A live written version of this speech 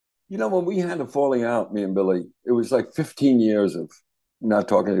When we had a falling out, me and Billy, it was like 15 years of not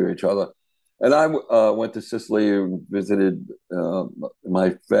talking to each other. And I went to Sicily and visited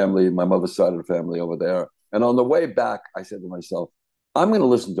my family, my mother's side of the family over there. And on the way back, I said to myself, I'm going to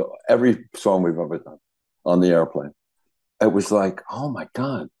listen to every song we've ever done on the airplane. It was like, oh my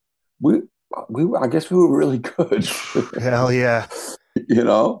God, we, I guess we were really good, Hell yeah. you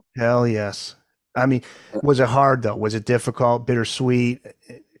know? Hell yes. I mean, was it hard though? Was it difficult, bittersweet?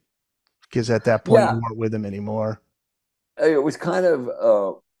 Because at that point you Yeah, weren't with him anymore. it was kind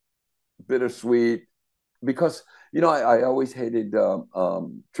of bittersweet because I always hated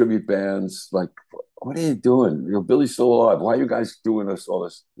tribute bands. Like, what are you doing? Billy's still alive. Why are you guys doing all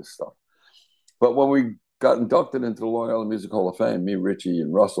this stuff? But when we got inducted into the Long Island Music Hall of Fame, me, Richie,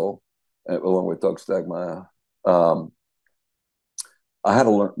 and Russell, along with Doug Stegmeyer, I had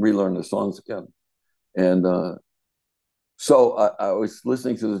to relearn the songs again. And so I was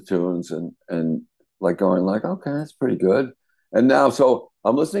listening to the tunes and like going like, okay, that's pretty good. And now, so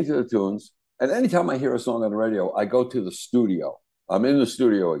I'm listening to the tunes, and anytime I hear a song on the radio, I go to the studio. I'm in the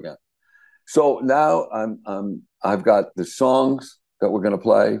studio again. So now I've got the songs that we're going to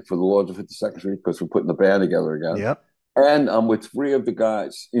play for the Lords of 52nd Street because we're putting the band together again. Yep. And I'm with three of the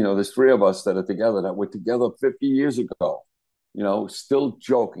guys. There's three of us that are together that were together 50 years ago. Still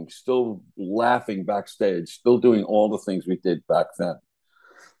joking, still laughing backstage, still doing all the things we did back then.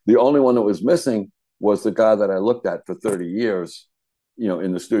 The only one that was missing was the guy that I looked at for 30 years,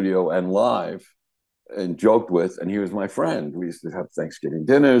 in the studio and live and joked with, and he was my friend. We used to have Thanksgiving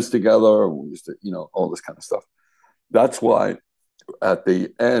dinners together. We used to, all this kind of stuff. That's why at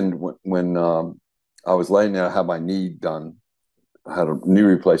the end, when I was laying there, I had my knee done. I had a knee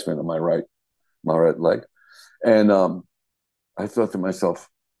replacement on my right leg. And I thought to myself,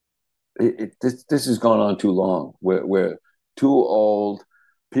 this has gone on too long. We're too old.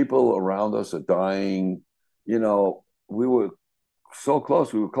 People around us are dying. We were so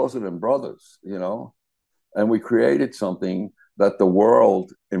close. We were closer than brothers, and we created something that the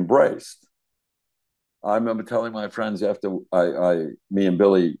world embraced. I remember telling my friends after me and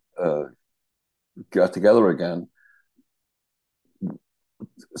Billy got together again,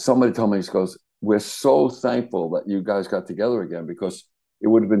 somebody told me, he goes, we're so thankful that you guys got together again because it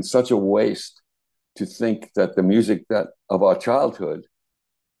would have been such a waste to think that the music that of our childhood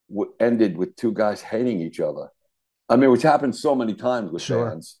ended with two guys hating each other. I mean, which happens so many times with Sure.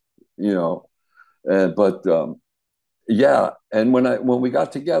 bands, but yeah. And when we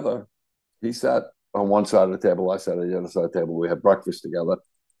got together, he sat on one side of the table, I sat on the other side of the table. We had breakfast together,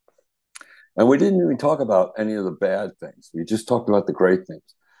 and we didn't even talk about any of the bad things. We just talked about the great things.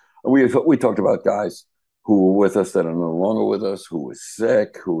 We talked about guys who were with us that are no longer with us, who was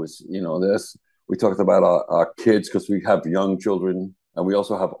sick, who was this. We talked about our kids because we have young children and we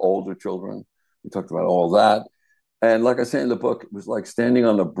also have older children. We talked about all that, and like I say in the book, it was like standing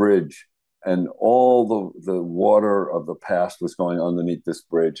on a bridge, and all the water of the past was going underneath this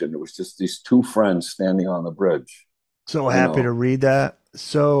bridge, and it was just these two friends standing on the bridge. So You happy to know, read that.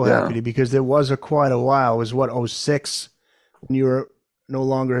 So happy yeah, to because there was a quite a while. It was what, oh 06 when you were no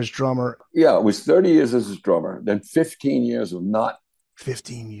longer his drummer. yeah. It was 30 years as his drummer, then 15 years of not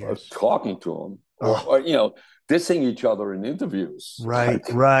 15 years. talking to him Oh, or dissing each other in interviews. right,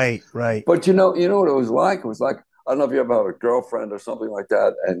 Like, right, right. but you know what it was like? It was like, I don't know if you ever had a girlfriend or something like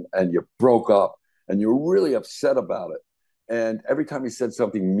that, and you broke up and you're really upset about it. And every time you said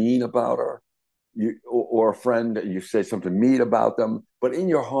something mean about her, or a friend, you say something mean about them, but in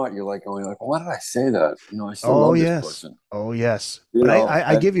your heart you're like going like, why did I say that? I still Oh love this yes. person. Oh yes. You But know,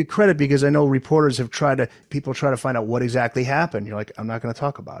 I and give you credit because I know reporters have people try to find out what exactly happened. You're like, I'm not going to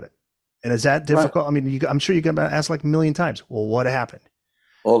talk about it. And is that right, difficult? I mean, I'm sure you get asked like a million times. Well, what happened?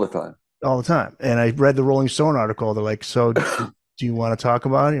 all the time. All the time. And I read the Rolling Stone article. They're like, so do you want to talk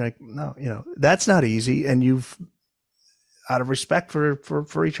about it? You're like, no, that's not easy. And you've, out of respect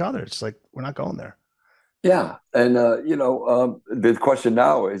for each other, it's like, we're not going there. Yeah, and the question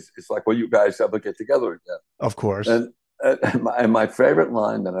now is, it's like, will you guys ever get together again? Of course. And my favorite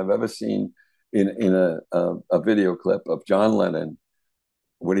line that I've ever seen in a video clip of John Lennon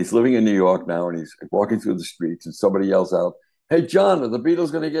when he's living in New York now and he's walking through the streets and somebody yells out, "Hey John, are the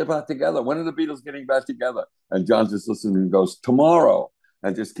Beatles going to get back together? When are the Beatles getting back together?" And John just listens and goes, "Tomorrow,"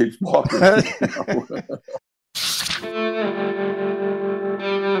 and just keeps walking.